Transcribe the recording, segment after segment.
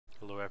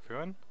Hello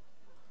everyone,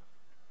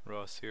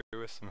 Ross here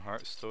with some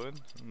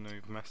Hearthstone. I know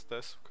you've missed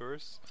this, of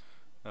course.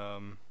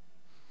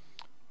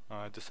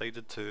 I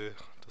decided to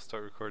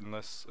start recording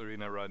this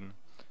arena run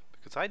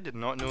because I did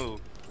not know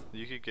that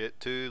you could get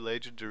 2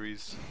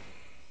 legendaries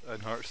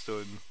in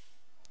Hearthstone.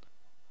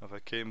 If I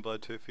came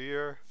Blood to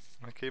Fear,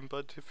 I came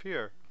Blood to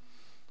Fear.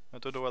 I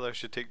don't know whether I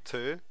should take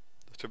 2,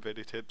 which I'm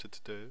very tempted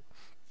to do.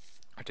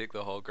 I take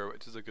the Hogger,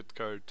 which is a good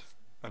card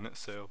in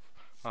itself.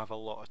 I have a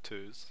lot of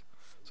 2s,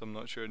 so I'm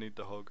not sure I need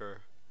the Hogger.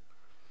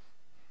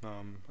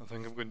 I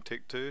think I'm going to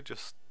take 2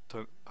 just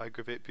to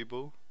aggravate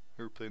people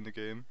who are playing the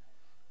game.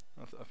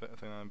 I think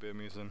that'd be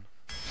amusing.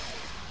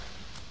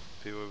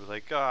 People will be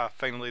like, ah,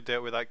 finally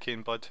dealt with that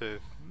Cane Blood too.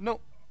 No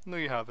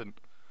you haven't.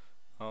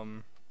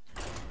 So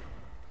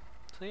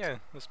yeah,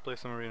 let's play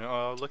some arena.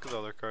 Oh, look at the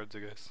other cards I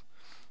guess.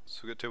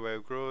 So we got 2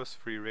 Wild Growths,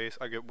 free race.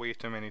 I get way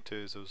too many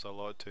 2s, there was a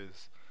lot of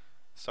 2s.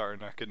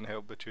 Starting, I couldn't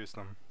help but choose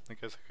them. I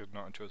guess I could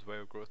not choose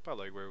Wild Growth, but I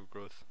like Wild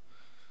Growth.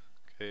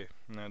 Okay,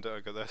 now I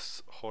got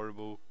this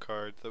horrible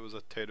card. That was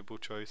a terrible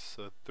choice.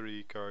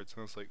 3 cards,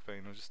 and I was like,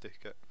 fine, I'll just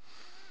take it.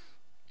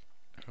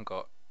 I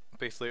got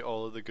basically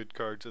all of the good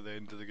cards at the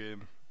end of the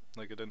game.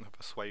 Like I didn't have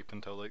a swipe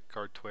until like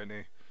card 20,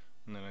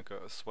 and then I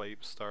got a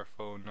swipe,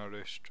 Starfall,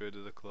 Nourish, Druid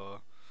of the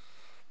Claw.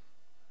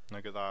 And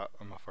I got that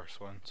on my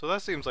first one. So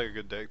that seems like a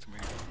good deck to me.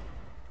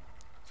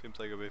 Seems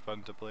like it'll be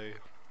fun to play,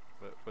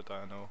 but what do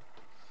I know?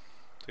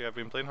 So yeah, I've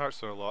been playing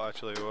Hearthstone a lot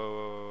actually.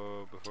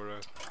 Whoa, before I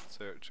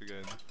search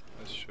again,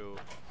 let's show.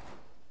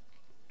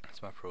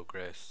 That's my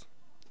progress.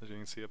 As you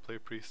can see, I play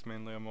Priest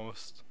mainly. I'm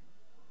almost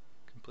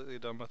completely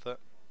done with it.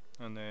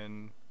 And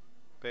then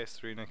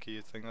best arena key,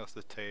 I think that's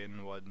the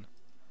 10 one.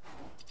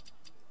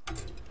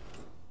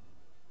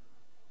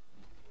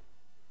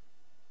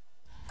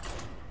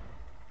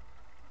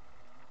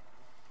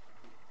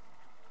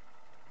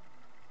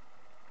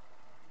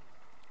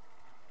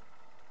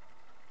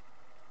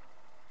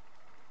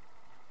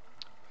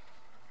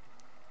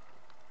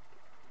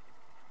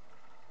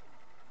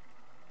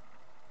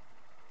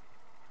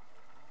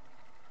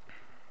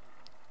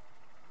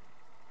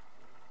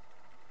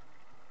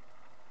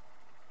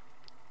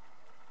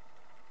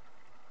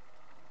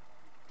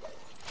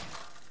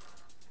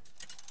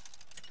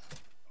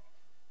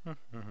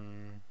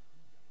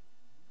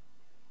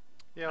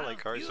 Yeah, I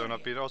like Hearthstone.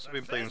 I've also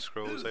been playing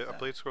Scrolls. I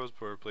played Scrolls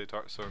before I played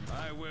Hearthstone.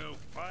 I will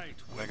fight.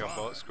 I think I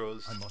bought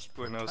Scrolls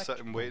when I was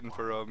sitting waiting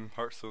for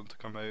Hearthstone to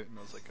come out, and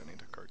I was like, I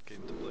need a card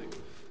game to play.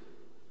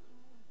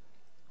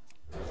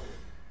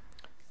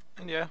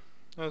 And yeah,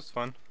 it was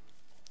fun.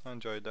 I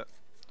enjoyed it.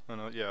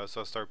 Yeah,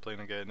 so I started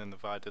playing again, and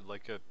they've added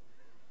like a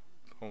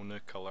whole new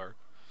colour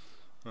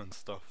and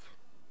stuff.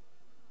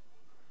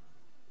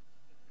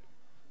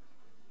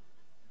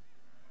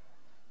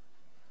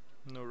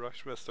 No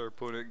rush, Mr.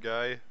 Opponent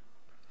Guy.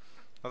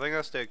 I think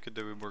this deck could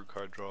do with more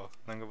card draw.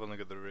 I think I've only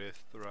got the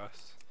Wraith, the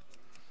Ras.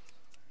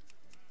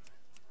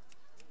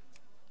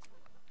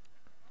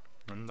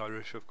 And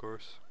Nourish, of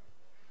course.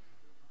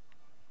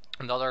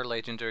 Another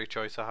legendary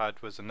choice I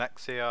had was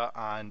Onyxia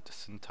and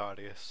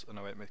Centaurus, and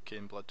I went with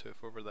Cane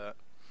Bloodtooth over that.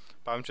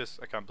 But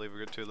I can't believe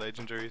we got 2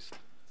 legendaries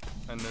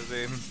in the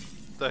same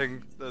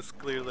thing. This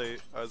clearly,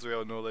 as we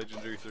all know,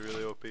 legendaries are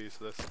really OP,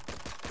 so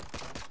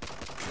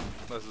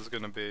this is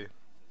going to be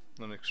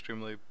an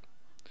extremely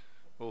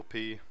OP,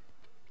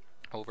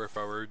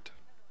 overpowered.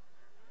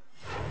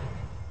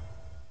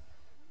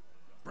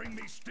 Bring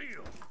me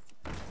steel.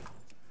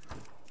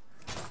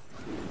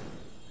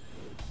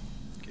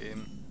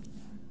 Game.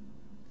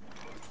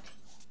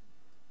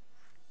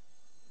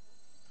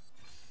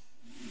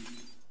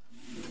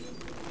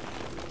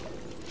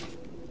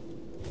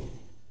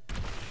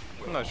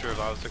 I'm not sure if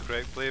that was the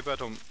correct play,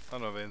 but I don't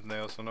have anything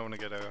else, so I don't want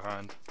to get out of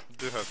hand. I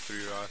do have 3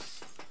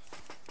 Ras.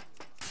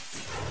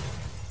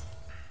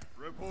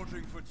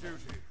 Reporting for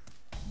duty.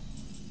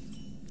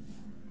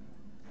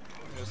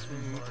 Yes,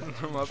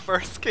 my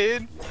first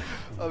cane.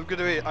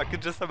 I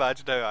could just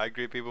imagine how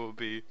angry people will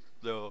be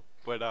though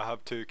when I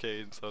have 2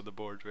 canes on the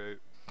board without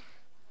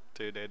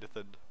doing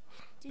anything.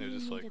 They're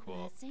just like,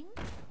 what?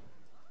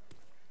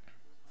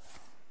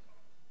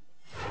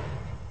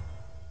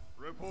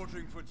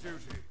 Reporting for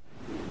duty.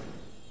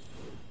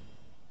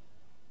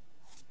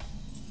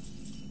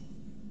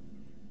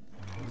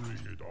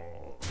 Bring it on.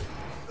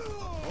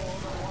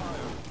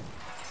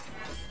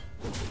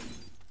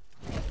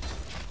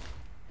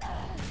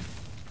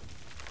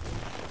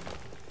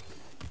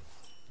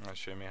 I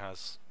assume he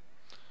has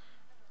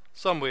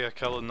some way of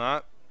killing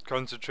that.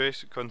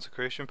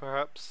 Consecration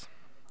perhaps.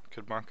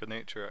 Could mark a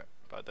nature it,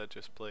 but I did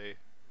just play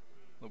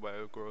the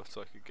Wild Growth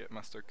so I could get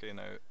Mr. Kane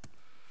out.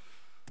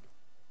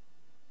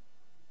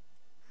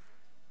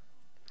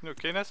 No,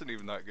 Kane isn't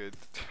even that good,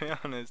 to be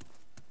honest.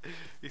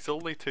 He's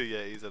only 2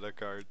 Yetis in a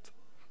card.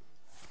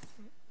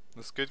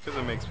 It's good because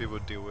it makes people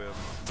deal with him.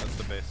 That's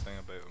the best thing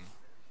about him.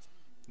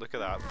 Look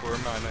at that, 4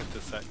 mana to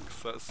 6,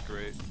 that's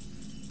great.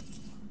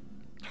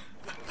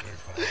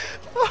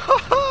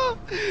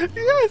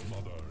 Yes!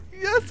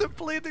 Yes, it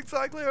played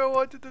exactly how I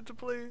wanted it to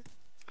play.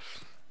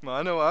 Man,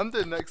 I know what I'm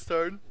doing next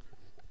turn.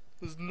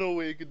 There's no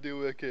way you can deal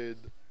with a kid.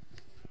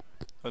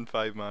 on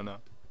 5 mana.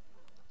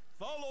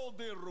 Follow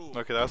the rule.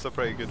 Okay, that's a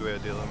pretty good way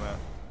of dealing with it.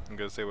 I'm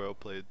gonna say well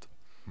played.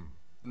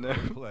 No.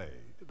 Play.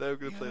 Now I'm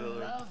gonna play the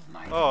other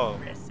one. Oh.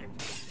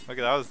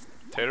 Okay, that was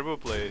terrible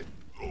play.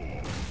 The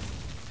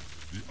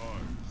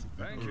eyes,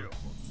 thank you,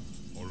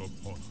 are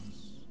upon us.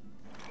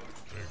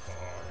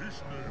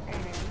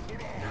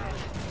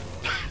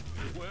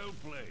 Well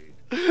played.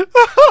 My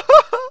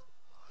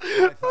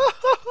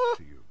thanks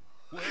to you.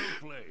 Well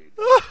played.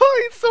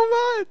 He's so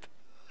mad!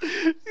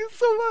 He's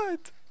so mad!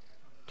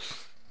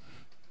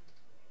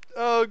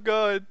 Oh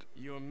god.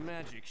 Your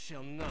magic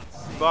shall not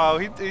save. Wow,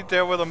 he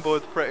dealt with them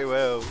both pretty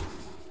well.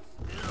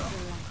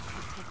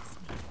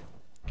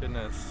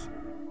 Goodness.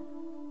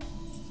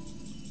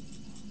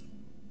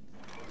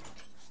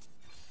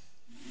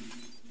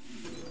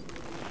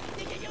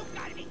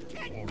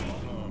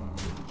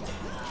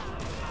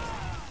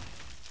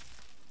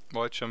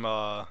 Watch him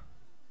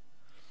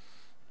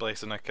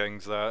blessing the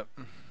kings that.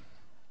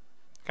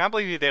 Can't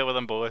believe you dealt with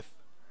them both.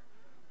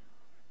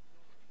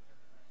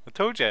 I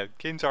told you,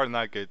 kings aren't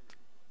that good.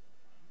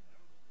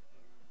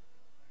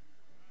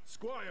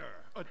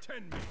 Squire,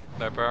 attend me.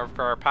 Now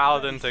for a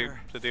paladin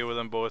to deal with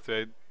them both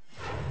without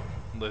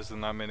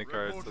losing that many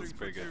cards, that's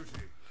pretty good.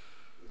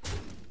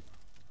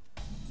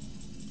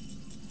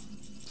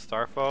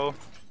 Starfall?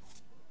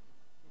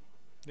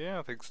 Yeah,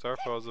 I think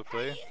Starfall is a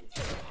play.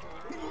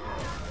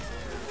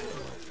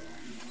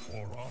 For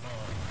honor.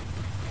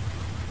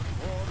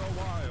 For the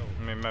wild.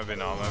 I mean, maybe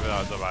not, maybe that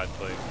was a bad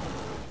play.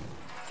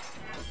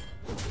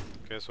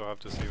 Guess we'll have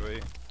to see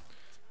what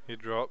he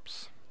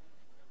drops.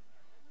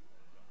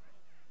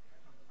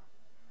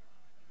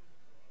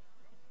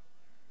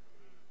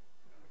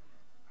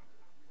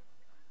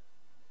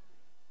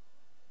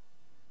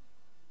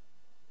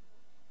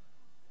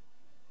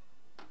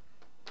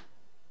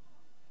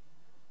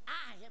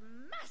 I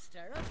am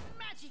master of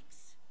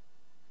magics.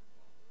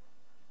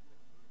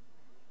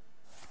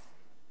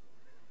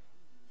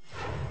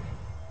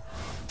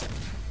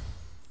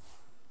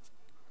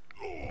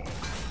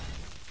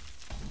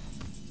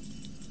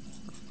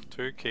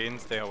 Two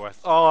Canes deal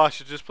with. Oh, I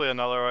should just play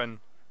another one.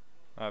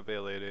 That'd be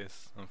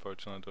hilarious.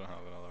 Unfortunately, I don't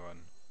have another one.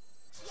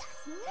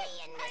 Yes, me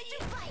and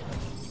Mr. Fight.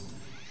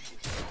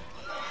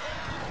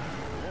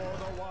 For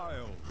the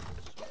wild.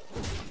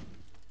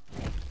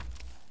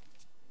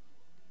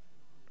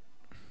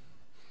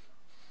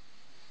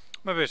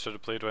 Maybe I should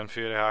have played one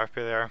Fury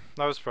Harpy there.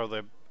 That was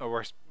probably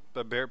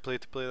a better play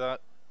to play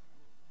that,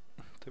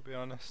 to be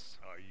honest.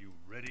 Are you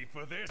ready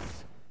for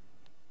this?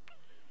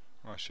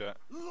 Oh shit.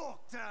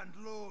 Locked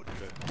and loaded.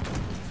 Okay.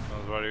 I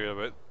was worried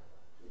about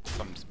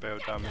some spell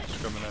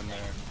damage coming in there.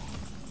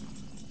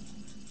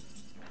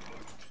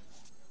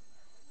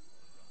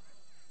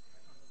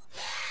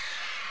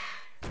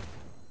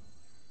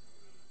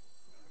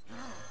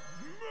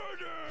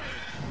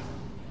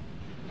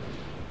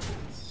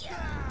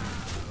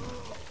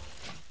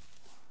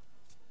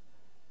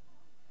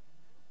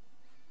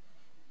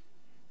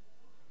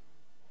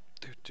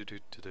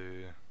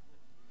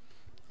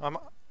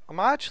 I'm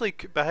actually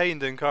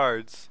behind in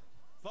cards.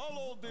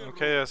 Follow the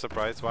Okay, a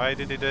surprise. Why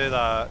did he do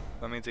that?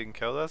 That means he can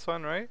kill this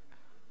one, right?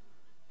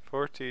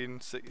 14,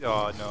 6.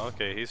 Oh no,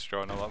 okay, he's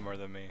strong a lot more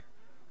than me.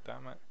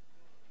 Damn it.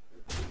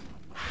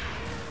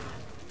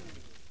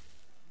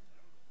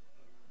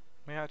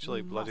 We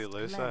actually bloody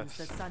lose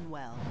this.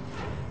 Sunwell.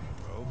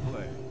 Well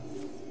played.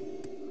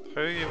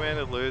 How are you meant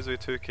to lose with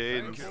 2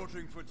 Canes?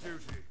 Reporting for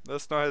duty.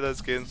 That's not how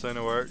this game's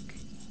gonna work.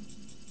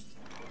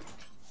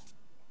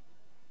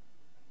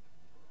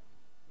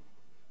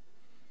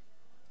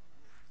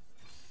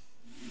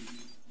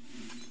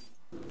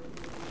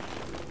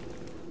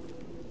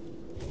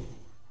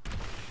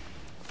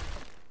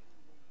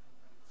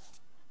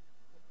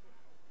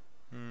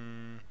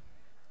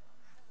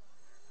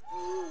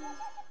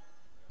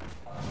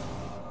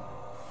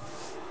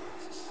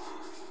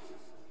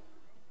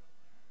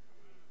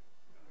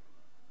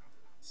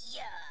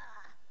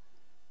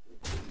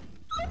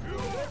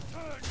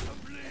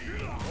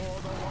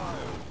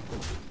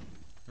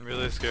 I'm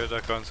really scared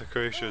of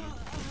Consecration.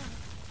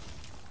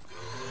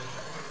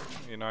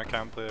 You know, I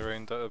can't play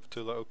around out of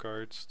 2 little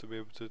cards to be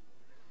able to.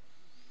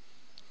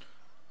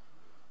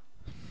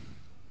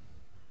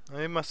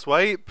 I need my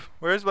swipe!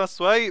 Where's my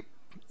swipe?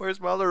 Where's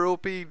my other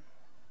OP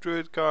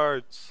druid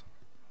cards?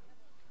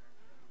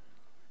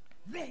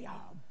 They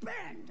are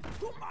bend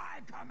to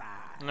my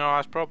command. No,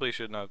 I probably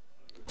shouldn't have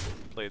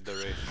played the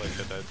Wraith like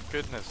I did.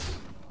 Goodness.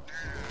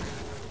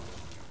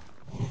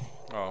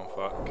 Oh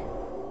fuck.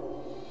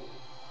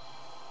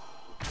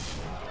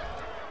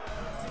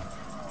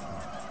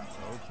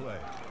 Well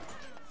played.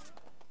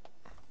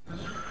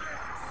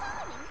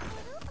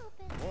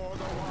 For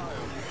the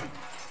wild.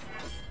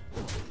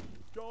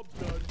 Job's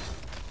done.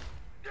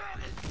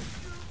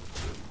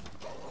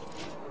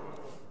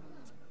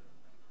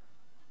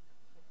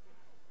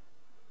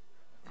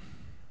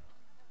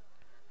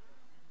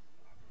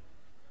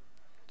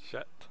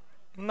 Shit.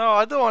 No,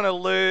 I don't want to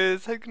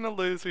lose. How can I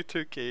lose with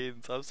 2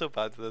 Canes? I'm so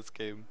bad at this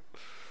game.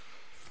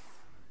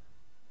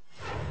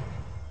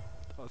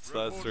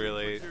 That's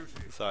really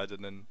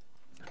saddening.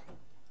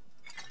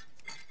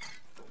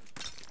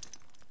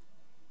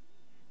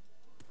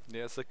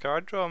 Yeah, it's a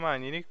card draw,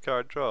 man. You need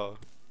card draw.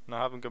 And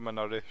I haven't got my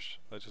nourish.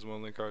 I just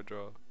only card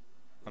draw.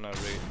 And I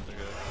rate, I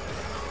guess.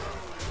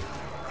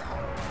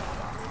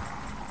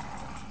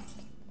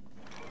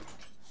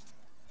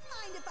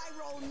 Mind if I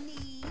roll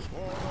knee?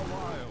 For the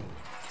wild.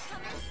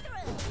 Coming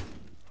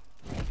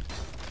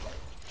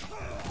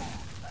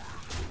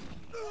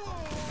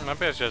through.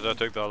 Maybe I should have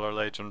took the other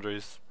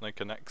legendaries, like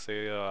an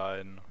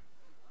Ixia and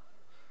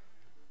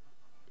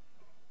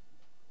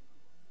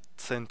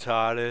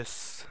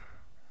Centaurus.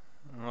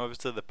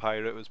 Obviously the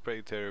pirate was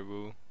pretty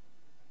terrible.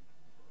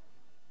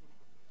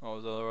 What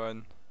was the other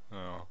one?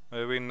 Oh. It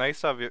would be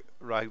nice to have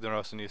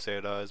Ragnaros and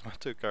Ysera as my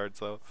two cards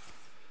though.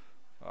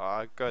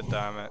 Ah, god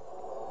damn it.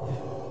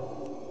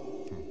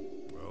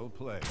 Well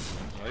played.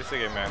 At least they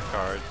gave me a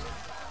card.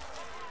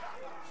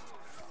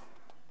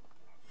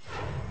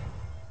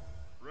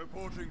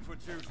 Reporting for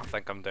duty. I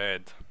think I'm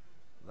dead.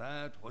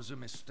 That was a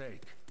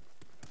mistake.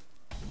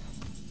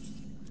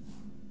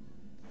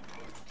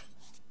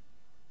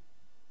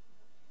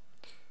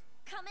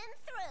 Coming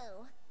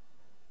through.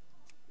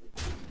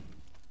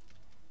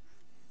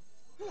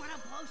 Wanna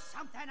blow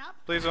something up?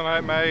 Please don't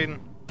hit mine.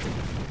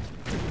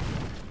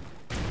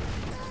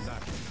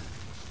 That's a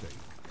mistake.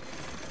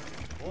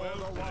 For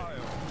the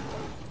wild.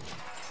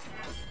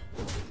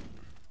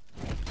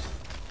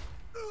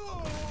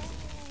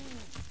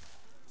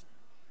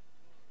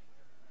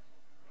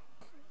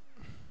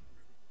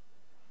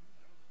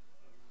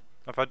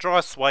 If I draw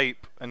a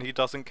swipe and he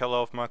doesn't kill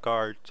off my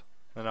card,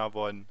 then I've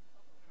won.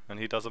 And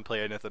he doesn't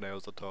play anything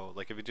else at all.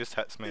 Like if he just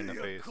hits me in the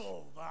face.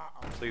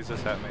 Please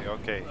just hit me,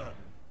 okay.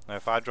 Now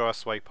if I draw a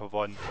swipe, I've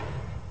won.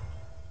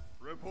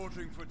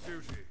 Reporting for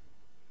duty.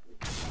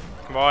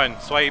 Come on,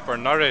 swipe or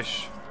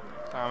nourish.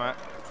 Damn it.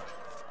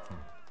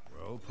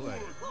 Well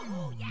played. For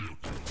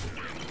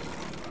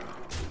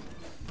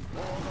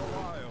the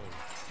wild.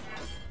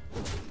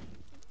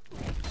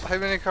 How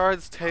many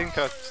cards? 10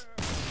 cuts.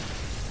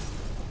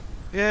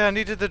 Yeah, I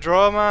needed the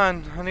draw,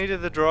 man. I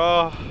needed the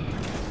draw.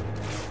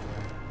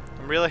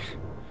 I'm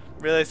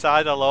really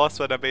sad I lost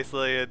when I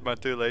basically had my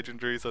two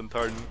legendaries on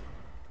turn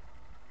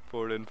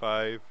 4 and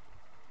 5.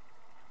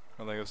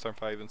 I think it was turn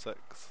 5 and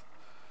 6.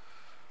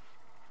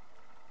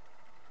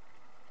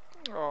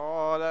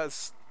 Oh,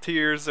 that's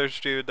tears are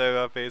streaming down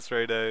my face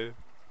right now.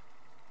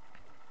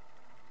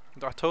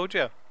 I told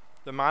you,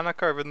 the mana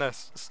curve in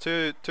this, it's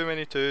too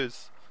many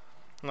twos.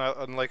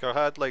 And like I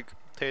had like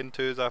 10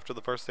 twos after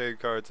the first 10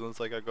 cards, and it's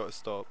like I gotta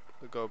stop.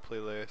 I gotta play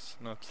less.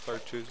 And I have to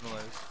start choosing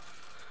less.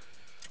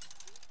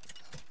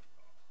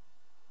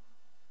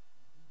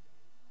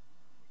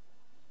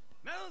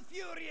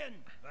 Malfurion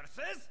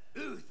versus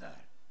Uther.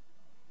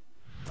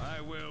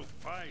 I will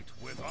fight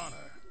with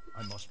honor.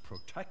 I must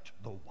protect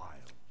the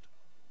wild.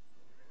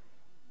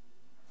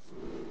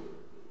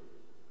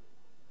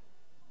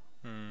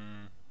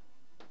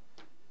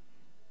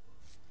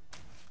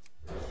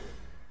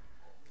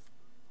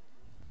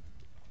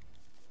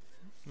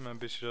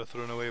 Maybe should have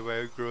thrown away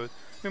Wild Growth.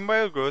 I mean,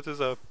 Wild Growth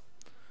is a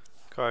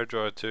card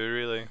draw too,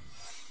 really.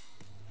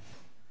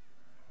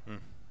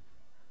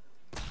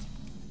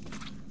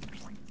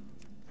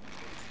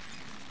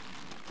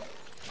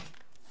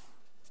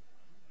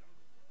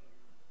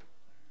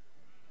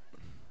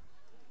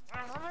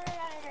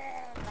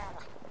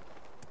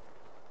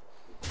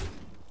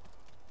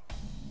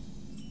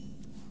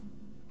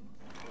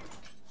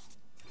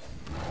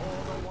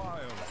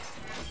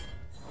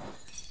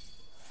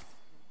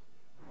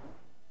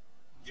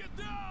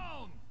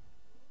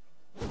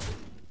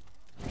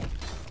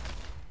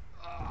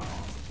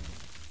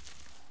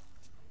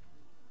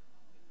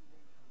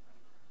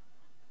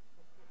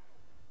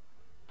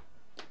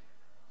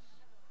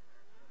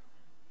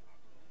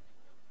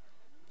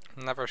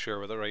 I'm never sure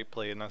what the right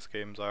play in this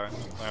games are.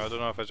 I don't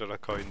know if I should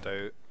have coined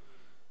out.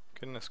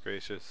 Goodness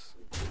gracious.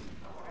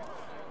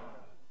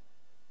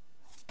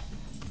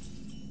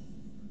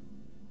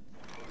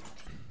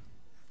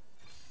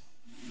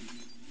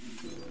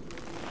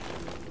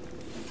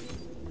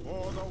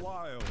 For the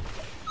wild.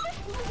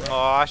 Oh,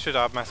 I should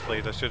have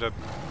misplayed. I should have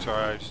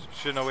charged.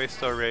 Shouldn't have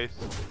wasted a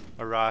Wraith.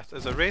 A Wrath.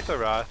 Is it Wraith or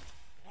Wrath?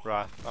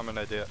 Wrath. I'm an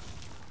idiot.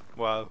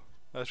 Wow.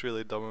 That's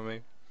really dumb of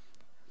me.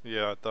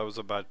 Yeah, that was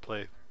a bad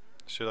play.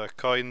 Should have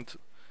coined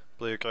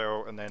blue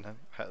girl and then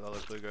hit the other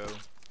blue girl.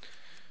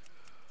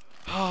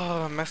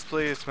 Oh,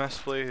 misplays,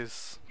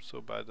 misplays. So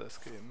bad this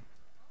game.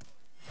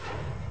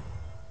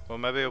 Well,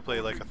 maybe I'll play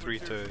like a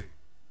 3-2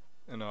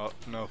 and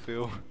I'll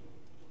feel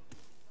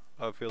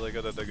like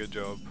I did a good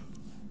job.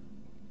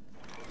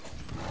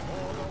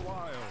 For the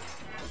wild.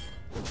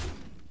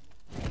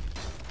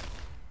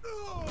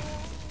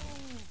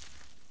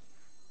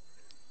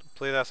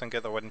 Play this and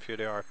get the Wind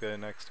Fury RPA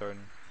next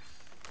turn.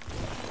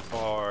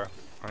 Or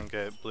I can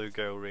get Blue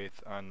Girl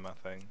Wraith and my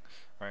thing.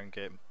 Or I can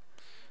get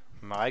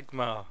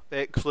Magma.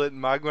 Excellent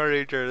Magma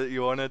Ranger that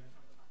you wanted.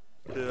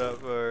 Do that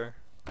for.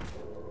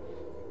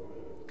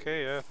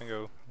 Okay, yeah, I think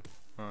I'll.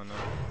 Oh no.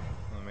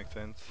 That makes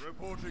sense.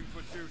 Reporting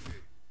for duty.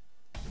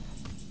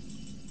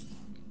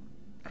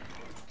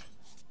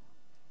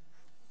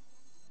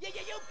 You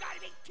gotta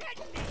be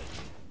kidding me!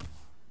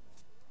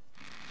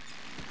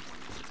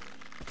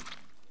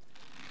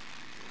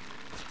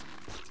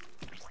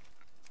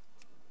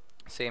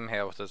 same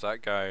health as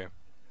that guy,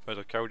 but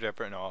I killed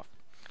everything off.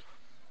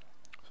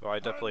 So I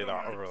did play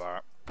that over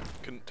that.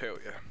 Couldn't tell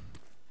you.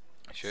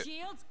 Shit.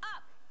 Shields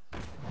up.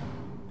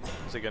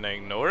 Is he gonna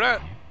ignore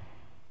it?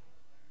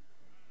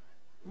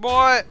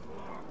 What?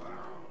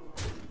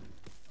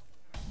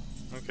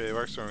 Okay,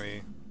 works for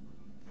me.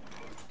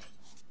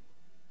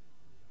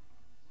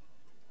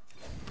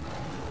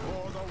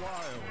 For the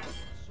wilds.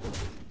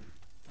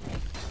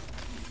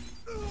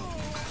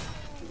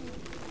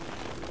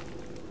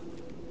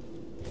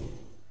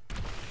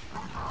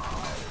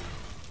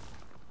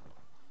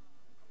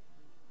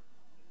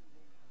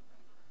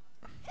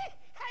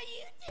 How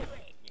you doing?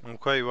 I'm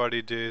quite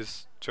worried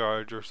he's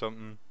charge or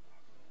something.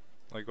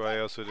 Like, why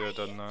else would he have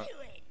done that?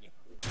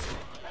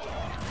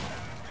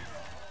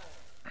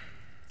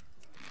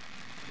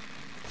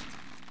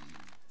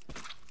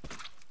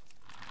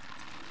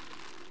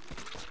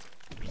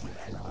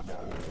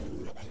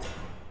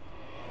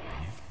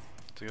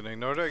 Is he gonna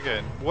ignore it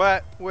again?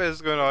 What? What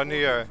is going on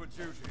here? For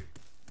duty.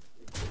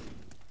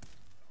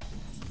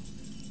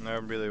 Now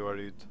I'm really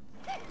worried.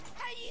 How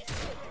you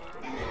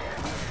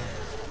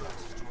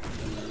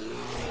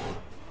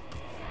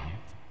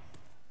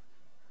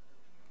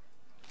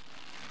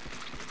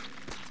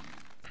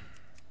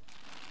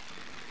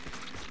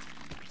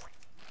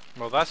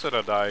Well, that's what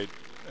I died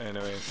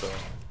anyway, so.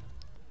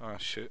 Oh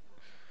shit.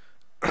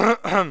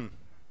 And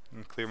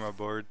clear my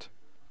board.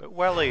 But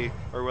will he?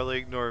 Or will he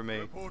ignore me?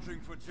 Reporting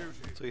for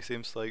duty. So he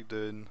seems like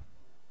doing.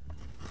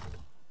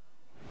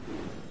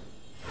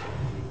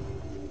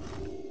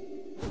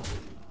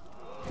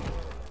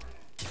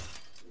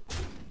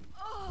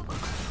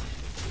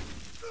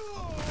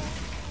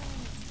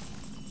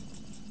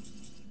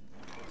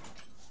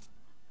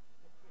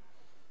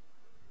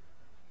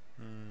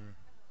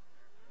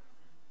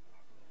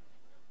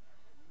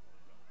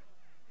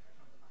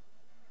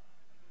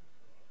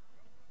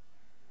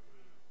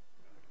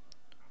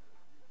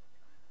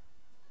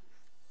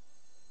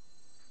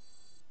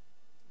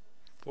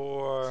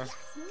 For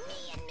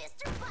me and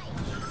Mr. Fight.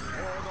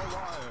 For the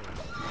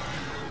wilds.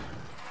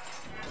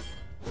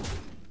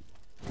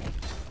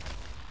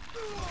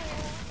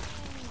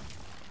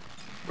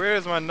 where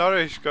is my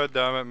nourish? God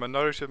damn it! My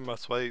nourish and my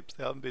swipes,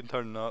 they haven't been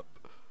turning up.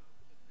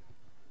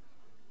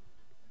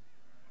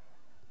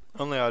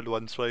 Only had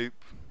one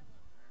swipe.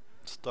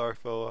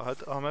 Starfall. I had,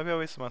 oh, maybe I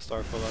wasted my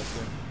Starfall last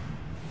game.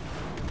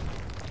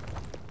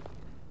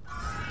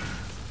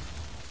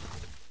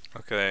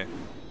 Okay.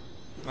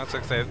 That's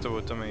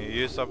acceptable to me. He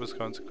used up his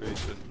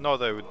consecration. Not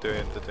that I would do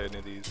it to any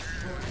of these.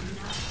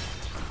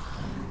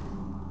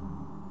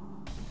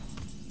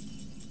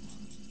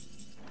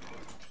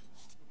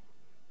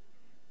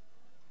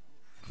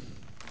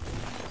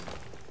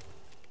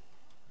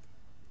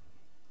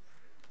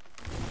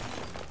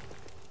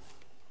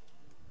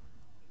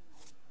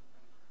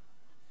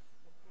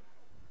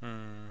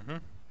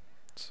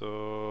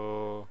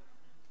 So,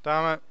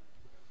 damn it.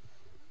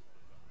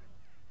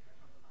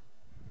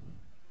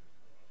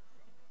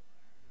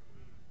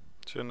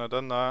 Shouldn't have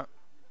done that.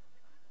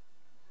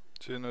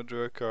 Shouldn't have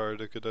drew a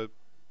card. I could have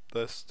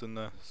this and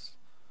this.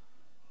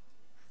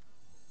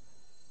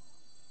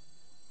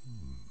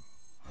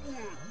 For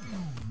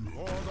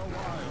the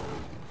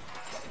wild.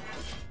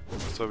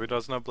 So he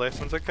doesn't have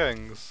Blessings of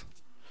Kings.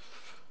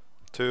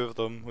 2 of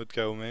them would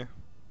kill me.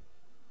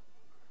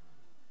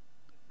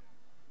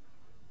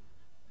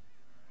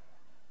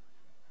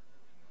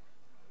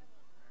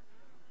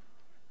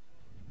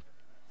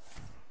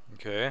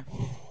 Okay.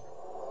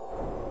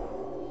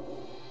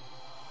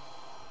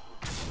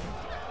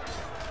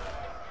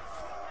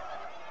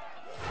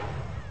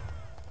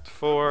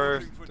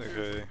 Four.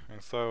 Okay,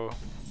 and so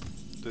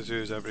just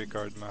use every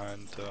card in my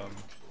hand. For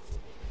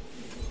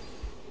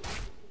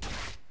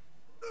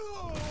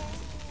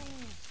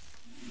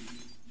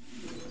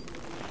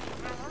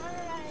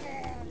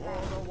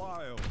the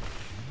wild.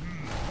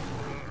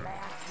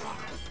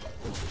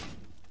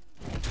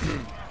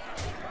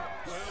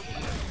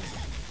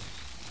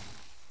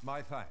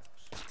 My thanks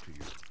to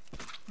you.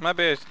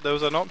 Maybe there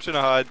was an option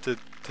I had to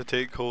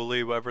take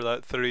Holy, whatever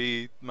that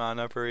 3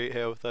 mana for 8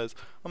 health is.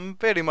 I'm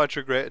very much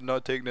regretting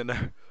not taking it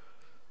now.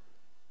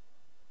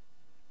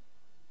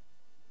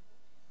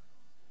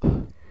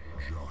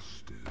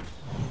 Justice.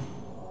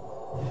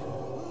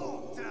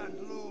 Locked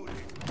and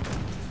loaded.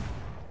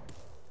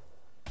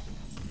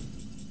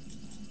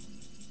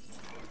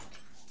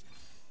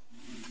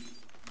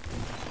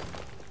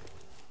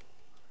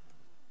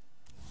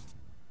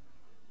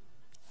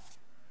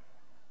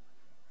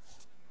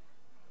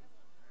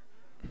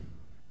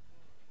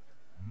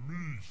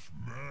 Me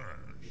smash.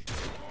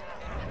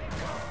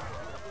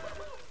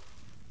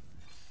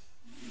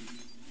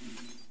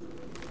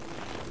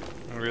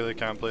 I really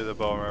can't play the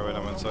bomber when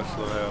I'm in such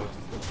low health.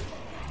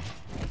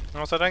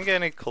 Also, I didn't get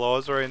any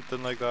claws or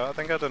anything like that. I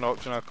think I had an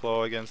option of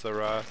claw against the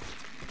Wrath,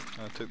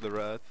 and I took the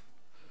Wrath,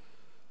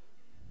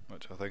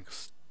 which I think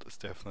is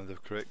definitely the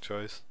correct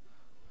choice.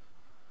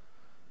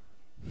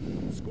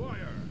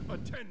 Squire,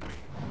 attend me.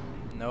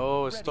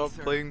 No, stop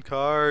playing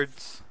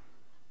cards.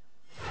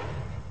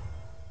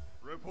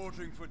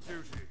 Reporting for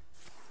duty.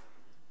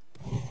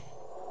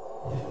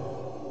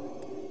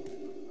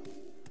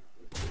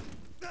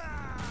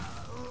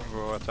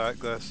 We'll attack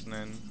this and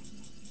then.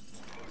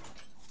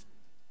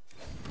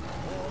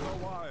 For the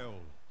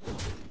wild.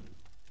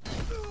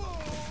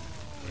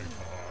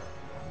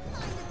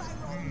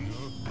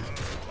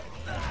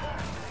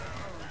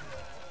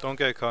 Don't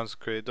get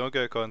consecrate, don't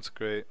get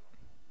consecrate.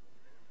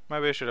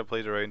 Maybe I should have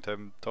played around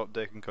him, top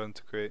deck and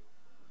consecrate.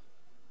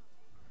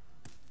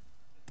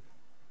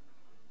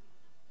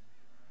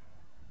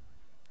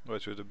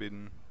 Which would have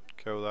been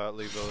kill that,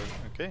 leave the.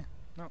 Okay,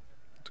 no,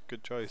 it's a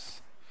good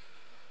choice.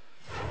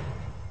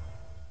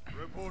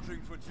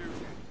 Reporting for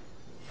duty.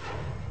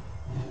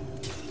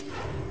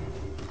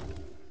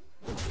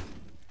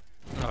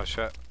 Oh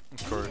shit,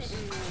 of course.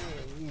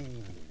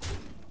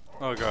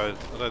 Oh god,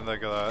 I didn't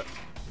think of that.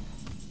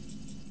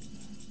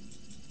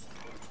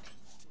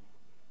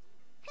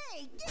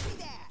 Hey, give me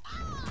that!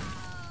 Oh!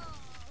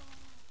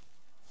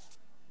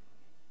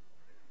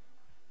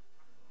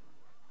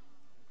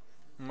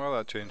 Well,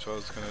 that changed what I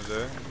was gonna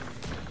do.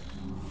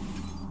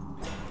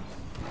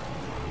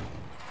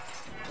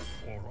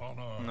 For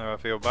honor. No, I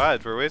feel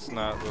bad for wasting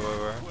that,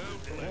 however.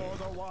 For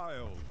the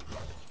wild.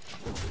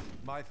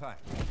 My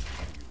thanks.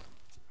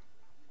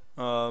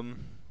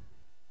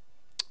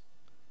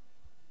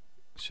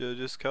 Should have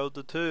just killed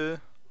the two.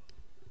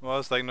 Well, I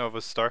was thinking of a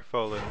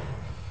Starfallen.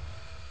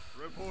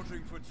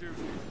 Reporting for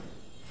duty.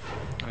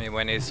 I mean,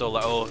 when he's so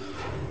little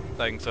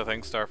things, I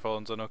think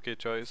Starfallen's an okay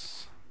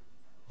choice.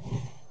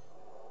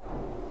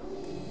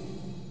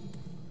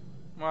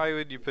 Why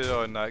would you put it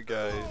on that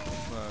guy? I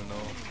don't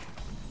know.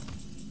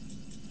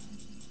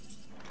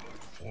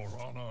 For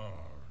honor.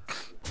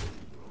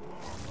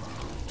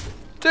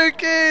 Two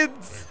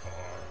kids!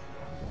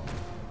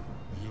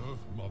 The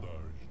Earth Mother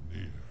is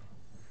near.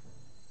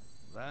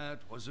 That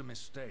was a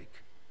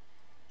mistake.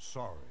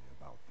 Sorry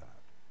about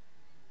that.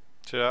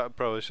 I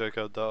probably should have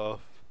killed that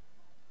off.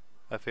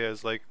 If he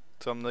has like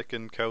something that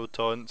can kill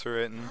taunts or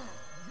anything.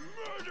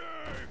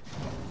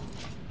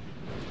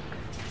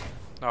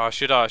 Oh, I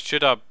should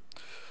have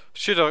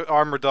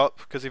armored up,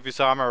 because if you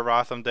armor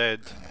Wrath, I'm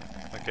dead.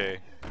 Okay.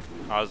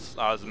 I was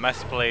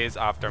misplays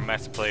after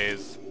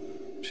misplays.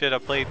 Should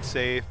have played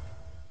safe.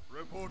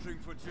 Reporting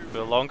for duty.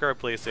 The longer I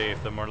play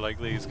safe, the more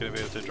likely he's going to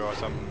be able to draw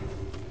something.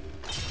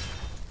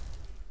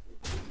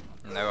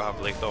 Now I have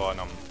lethal on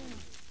him.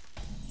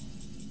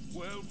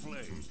 Well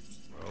played.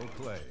 Well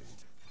played.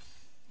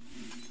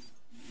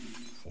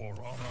 For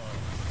honor.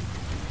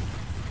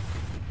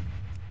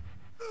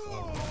 For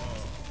honor.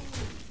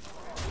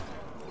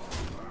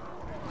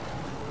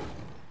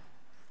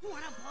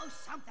 Wanna blow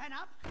something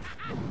up?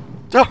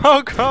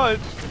 Oh god!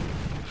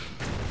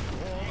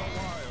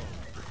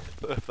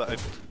 For the wild.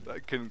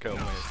 that couldn't kill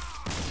me.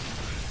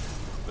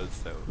 But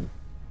still.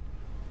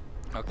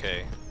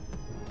 Okay.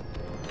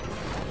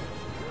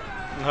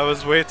 I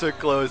was way too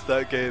close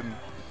that game.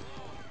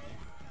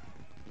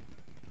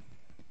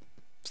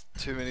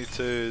 Too many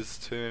twos,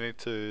 too many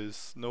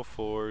twos. No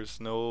fours,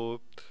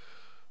 no.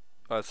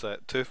 That's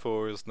it. 2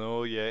 4s,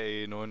 no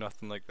Yeti, no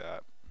nothing like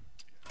that.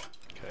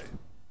 Okay.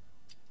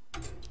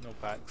 No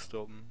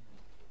backstopping.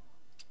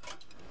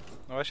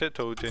 I wish I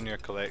told you in your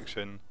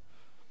collection,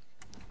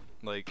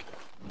 like,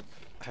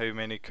 how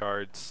many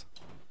cards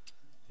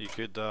you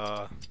could,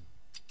 how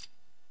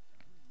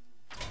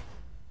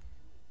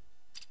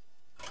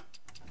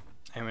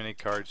many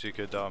cards you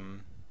could,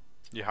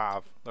 you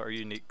have that are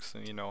uniques,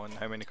 and you know, and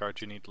how many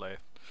cards you need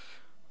left.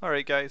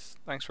 Alright guys,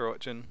 thanks for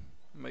watching.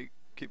 Might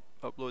keep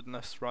uploading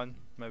this run,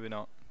 maybe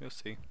not, we'll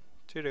see.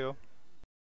 Cheerio.